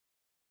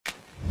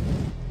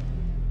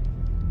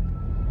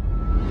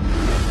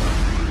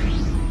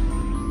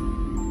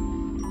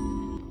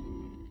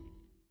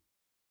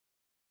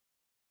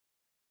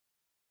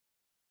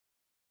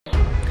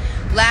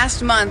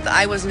Last month,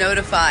 I was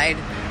notified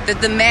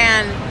that the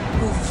man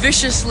who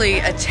viciously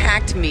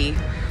attacked me,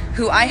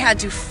 who I had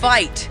to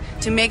fight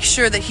to make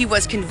sure that he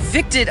was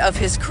convicted of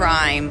his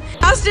crime.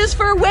 Justice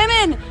for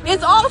women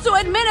is also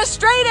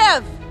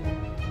administrative.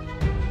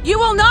 You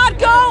will not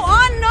go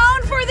unknown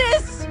for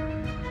this.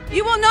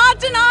 You will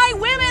not deny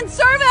women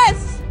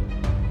service.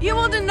 You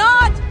will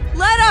not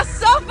let us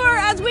suffer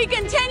as we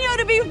continue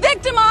to be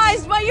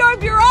victimized by your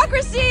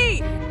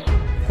bureaucracy.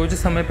 कुछ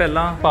समय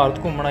पहला भारत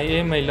घूमण आई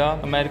ਇਹ ਮਹਿਲਾ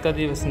America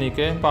ਦੀ ਵਸਨੀਕ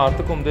ਹੈ।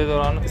 ਭਾਰਤ ਘੁੰਮਦੇ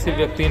ਦੌਰਾਨ ਕਿਸੇ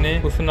ਵਿਅਕਤੀ ਨੇ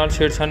ਉਸ ਨਾਲ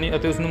ਛੇੜਛਾਣੀ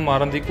ਅਤੇ ਉਸ ਨੂੰ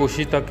ਮਾਰਨ ਦੀ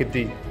ਕੋਸ਼ਿਸ਼ ਤੱਕ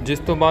ਕੀਤੀ, ਜਿਸ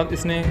ਤੋਂ ਬਾਅਦ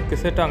ਇਸਨੇ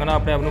ਕਿਸੇ ਢੰਗ ਨਾਲ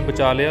ਆਪਣੇ ਆਪ ਨੂੰ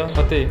ਬਚਾ ਲਿਆ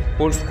ਅਤੇ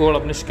ਪੁਲਿਸ ਕੋਲ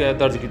ਆਪਣੀ ਸ਼ਿਕਾਇਤ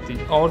ਦਰਜ ਕੀਤੀ।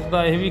 ਔਰਤ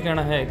ਦਾ ਇਹ ਵੀ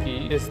ਕਹਿਣਾ ਹੈ ਕਿ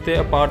ਇਸ ਦੇ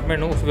ਅਪਾਰਟਮੈਂਟ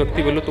ਨੂੰ ਉਸ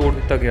ਵਿਅਕਤੀ ਵੱਲੋਂ ਤੋੜ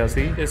ਦਿੱਤਾ ਗਿਆ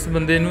ਸੀ। ਇਸ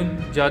ਬੰਦੇ ਨੂੰ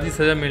ਜ਼ਿਆਦਾ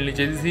ਸਜ਼ਾ ਮਿਲਣੀ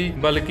ਚਾਹੀਦੀ ਸੀ,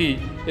 ਬਲਕਿ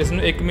ਇਸ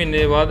ਨੂੰ 1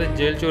 ਮਹੀਨੇ ਬਾਅਦ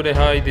ਜੇਲ੍ਹ ਚੋਂ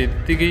ਰਿਹਾਈ ਦੇ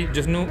ਦਿੱਤੀ ਗਈ,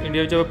 ਜਿਸ ਨੂੰ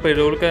ਇੰਡੀਆ ਵਿੱਚ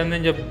ਪੈਰੋਲ ਕਹਿੰਦੇ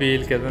ਜਾਂ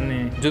ਬੇਲ ਕਹਿੰਦੇ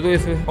ਨੇ। ਜਦੋਂ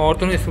ਇਸ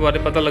ਔਰਤ ਨੂੰ ਇਸ ਬਾਰੇ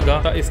ਪਤਾ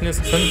ਲੱਗਾ ਤਾਂ ਇਸਨੇ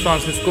ਸੈਨ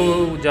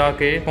ਫਰਾਂਸਿਸਕੋ ਜਾ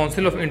ਕੇ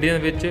ਕੌਂਸਲ ਆਫ ਇੰਡੀਆ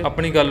ਵਿੱਚ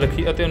ਆਪਣੀ ਗੱਲ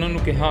ਰੱਖੀ ਅਤੇ ਉਹਨਾਂ ਨੂੰ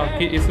ਕਿਹਾ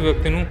ਕਿ ਇਸ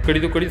ਵਿਅਕਤੀ ਨੂੰ ਕੜੀ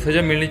ਤੋਂ ਕੜੀ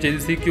ਸਜ਼ਾ ਮਿਲਣੀ ਚਾਹੀਦੀ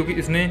ਸੀ, ਕਿਉਂਕਿ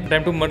ਇਸਨੇ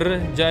ਅਟੈਂਪਟ ਟੂ ਮਰਡਰ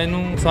ਜਾਂ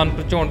ਇਹਨੂੰ ਨੁਕਸਾਨ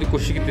ਪਹੁੰਚਾਉਣ ਦੀ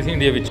ਕੋਸ਼ਿਸ਼ ਕੀਤੀ ਸੀ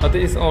ਇੰਡੀਆ ਵਿੱਚ।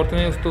 ਅਤੇ ਇਸ ਔਰਤ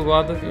ਨੇ ਉਸ ਤੋਂ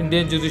ਬਾਅਦ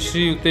ਇੰਡੀਅਨ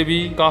ਜੁਡੀਸ਼ਰੀ ਉੱਤੇ ਵੀ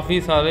ਕਾਫੀ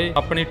ਸਾਰੇ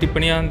ਆਪਣੀ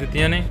ਟਿੱਪਣੀਆਂ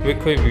ਦਿੱਤੀਆਂ ਨੇ।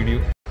 ਵੇਖੋ ਇਹ video.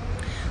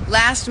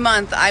 Last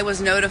month, I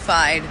was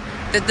notified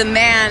that the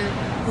man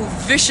who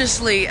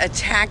viciously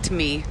attacked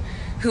me,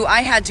 who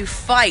I had to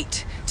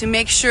fight to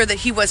make sure that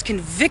he was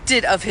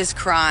convicted of his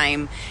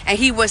crime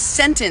and he was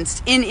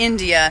sentenced in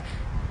India,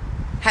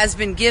 has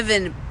been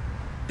given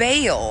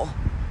bail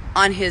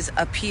on his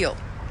appeal.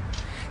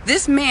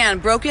 This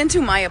man broke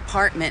into my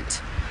apartment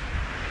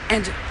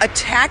and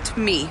attacked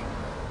me.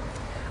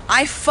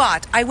 I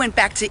fought. I went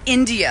back to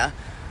India.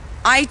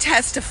 I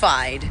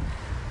testified.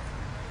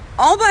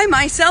 All by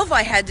myself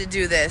I had to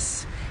do this.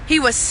 He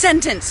was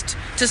sentenced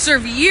to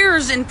serve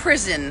years in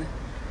prison.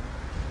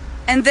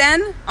 And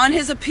then, on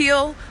his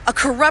appeal, a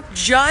corrupt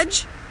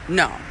judge?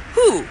 No.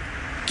 Who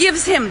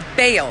gives him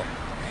bail?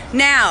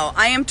 Now,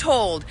 I am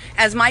told,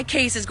 as my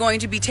case is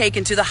going to be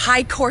taken to the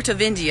High Court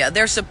of India,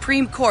 their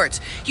Supreme Court,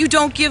 you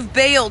don't give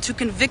bail to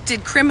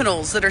convicted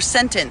criminals that are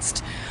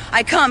sentenced.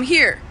 I come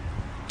here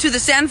to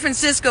the San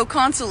Francisco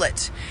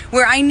consulate,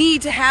 where I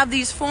need to have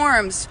these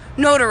forms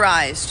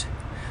notarized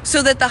so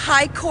that the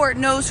High Court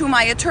knows who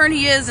my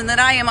attorney is and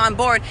that I am on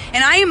board.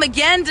 And I am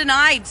again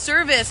denied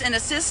service and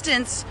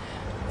assistance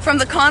from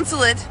the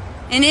consulate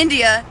in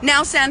India,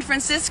 now San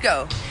Francisco.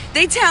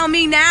 They tell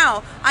me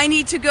now I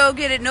need to go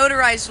get it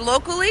notarized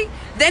locally,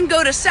 then go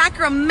to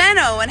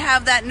Sacramento and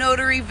have that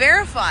notary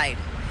verified.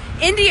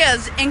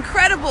 India's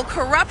incredible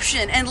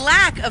corruption and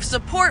lack of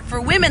support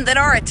for women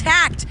that are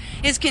attacked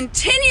is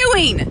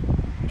continuing.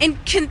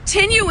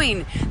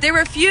 They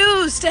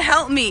refuse to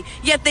help me,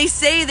 yet they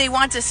say they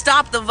want to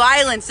stop the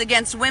violence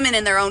against women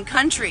in their own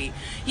country.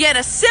 Yet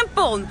a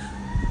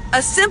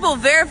simple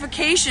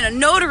verification, a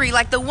notary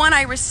like the one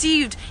I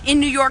received in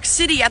New York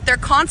City at their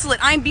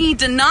consulate, I'm being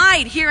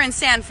denied here in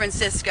San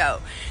Francisco.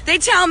 They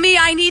tell me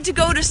I need to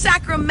go to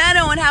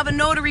Sacramento and have a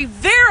notary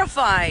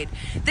verified.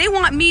 They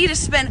want me to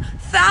spend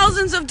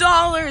thousands of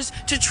dollars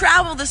to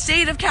travel the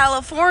state of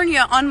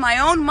California on my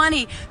own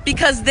money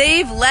because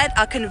they've let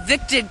a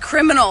convicted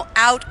criminal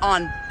out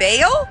on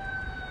bail?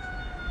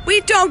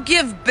 We don't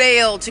give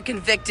bail to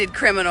convicted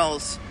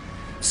criminals.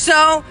 So,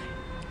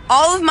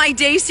 all of my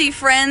Desi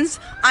friends,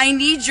 I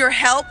need your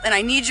help, and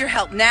I need your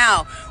help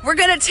now. We're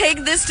going to take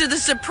this to the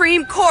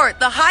Supreme Court,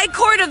 the High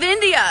Court of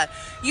India.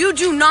 You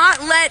do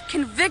not let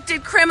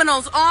convicted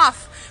criminals off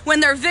when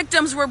their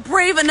victims were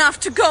brave enough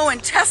to go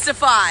and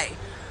testify.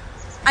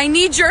 I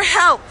need your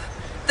help.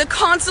 The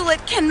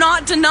consulate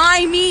cannot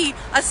deny me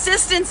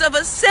assistance of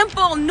a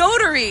simple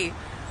notary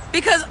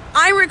because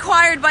I'm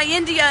required by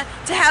India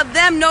to have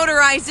them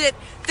notarize it.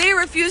 They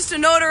refuse to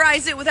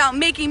notarize it without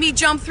making me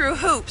jump through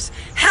hoops.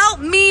 Help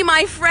me,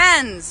 my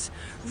friends.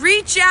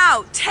 Reach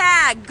out,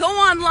 tag, go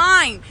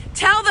online.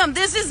 Tell them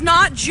this is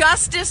not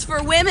justice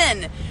for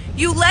women.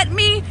 You let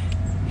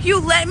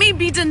me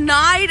be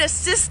denied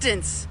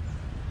assistance.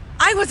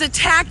 I was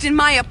attacked in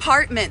my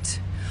apartment.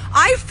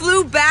 I flew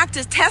back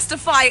to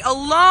testify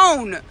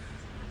alone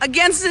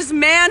against this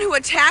man who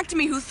attacked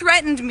me, who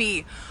threatened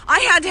me. I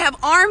had to have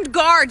armed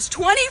guards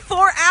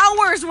 24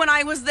 hours when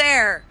I was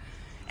there.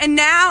 And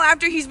now,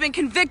 after he's been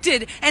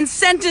convicted and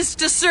sentenced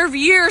to serve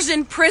years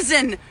in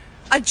prison,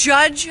 a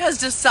judge has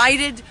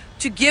decided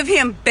to give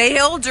him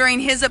bail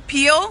during his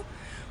appeal.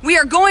 We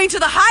are going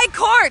to the High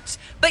Court,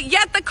 but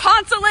yet the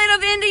Consulate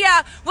of India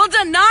will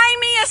deny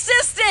me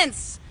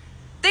assistance.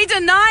 They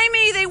deny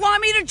me. They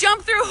want me to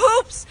jump through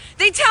hoops.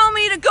 They tell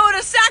me to go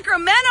to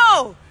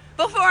Sacramento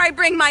before I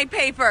bring my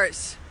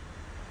papers.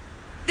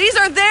 These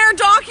are their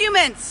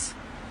documents,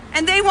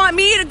 and they want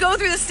me to go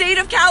through the state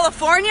of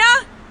California?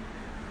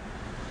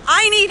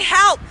 I need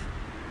help.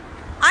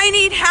 I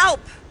need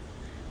help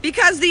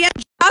because the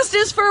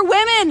injustice for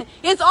women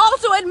is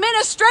also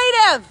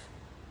administrative.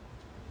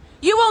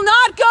 You will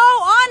not go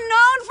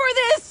unknown for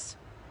this.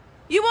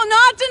 You will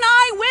not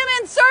deny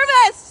women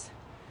service.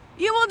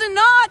 You will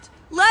not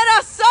let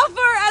us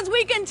suffer as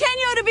we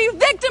continue to be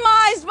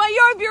victimized by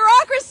your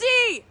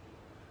bureaucracy.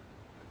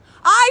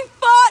 I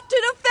fought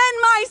to defend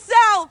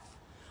myself.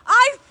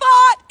 I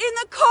fought in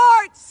the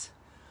courts.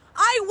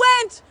 I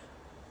went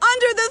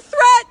under the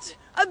threat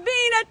of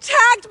being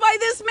attacked by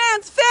this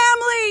man's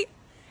family,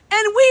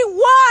 and we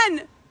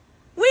won.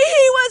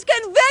 He was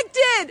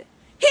convicted.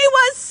 He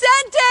was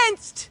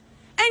sentenced.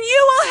 And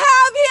you will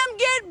have him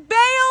get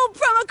bail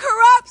from a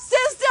corrupt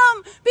system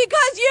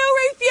because you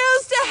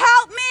refuse to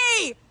help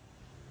me.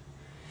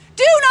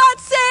 Do not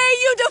say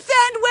you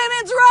defend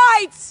women's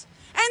rights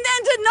and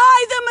then deny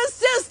them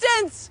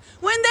assistance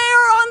when they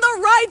are on the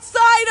right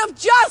side of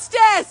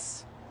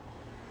justice.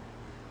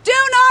 Do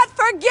not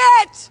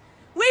forget,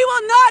 we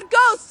will not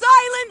go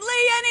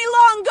silently any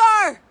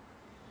longer.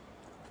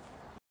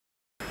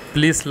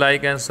 Please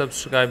like and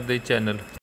subscribe the channel.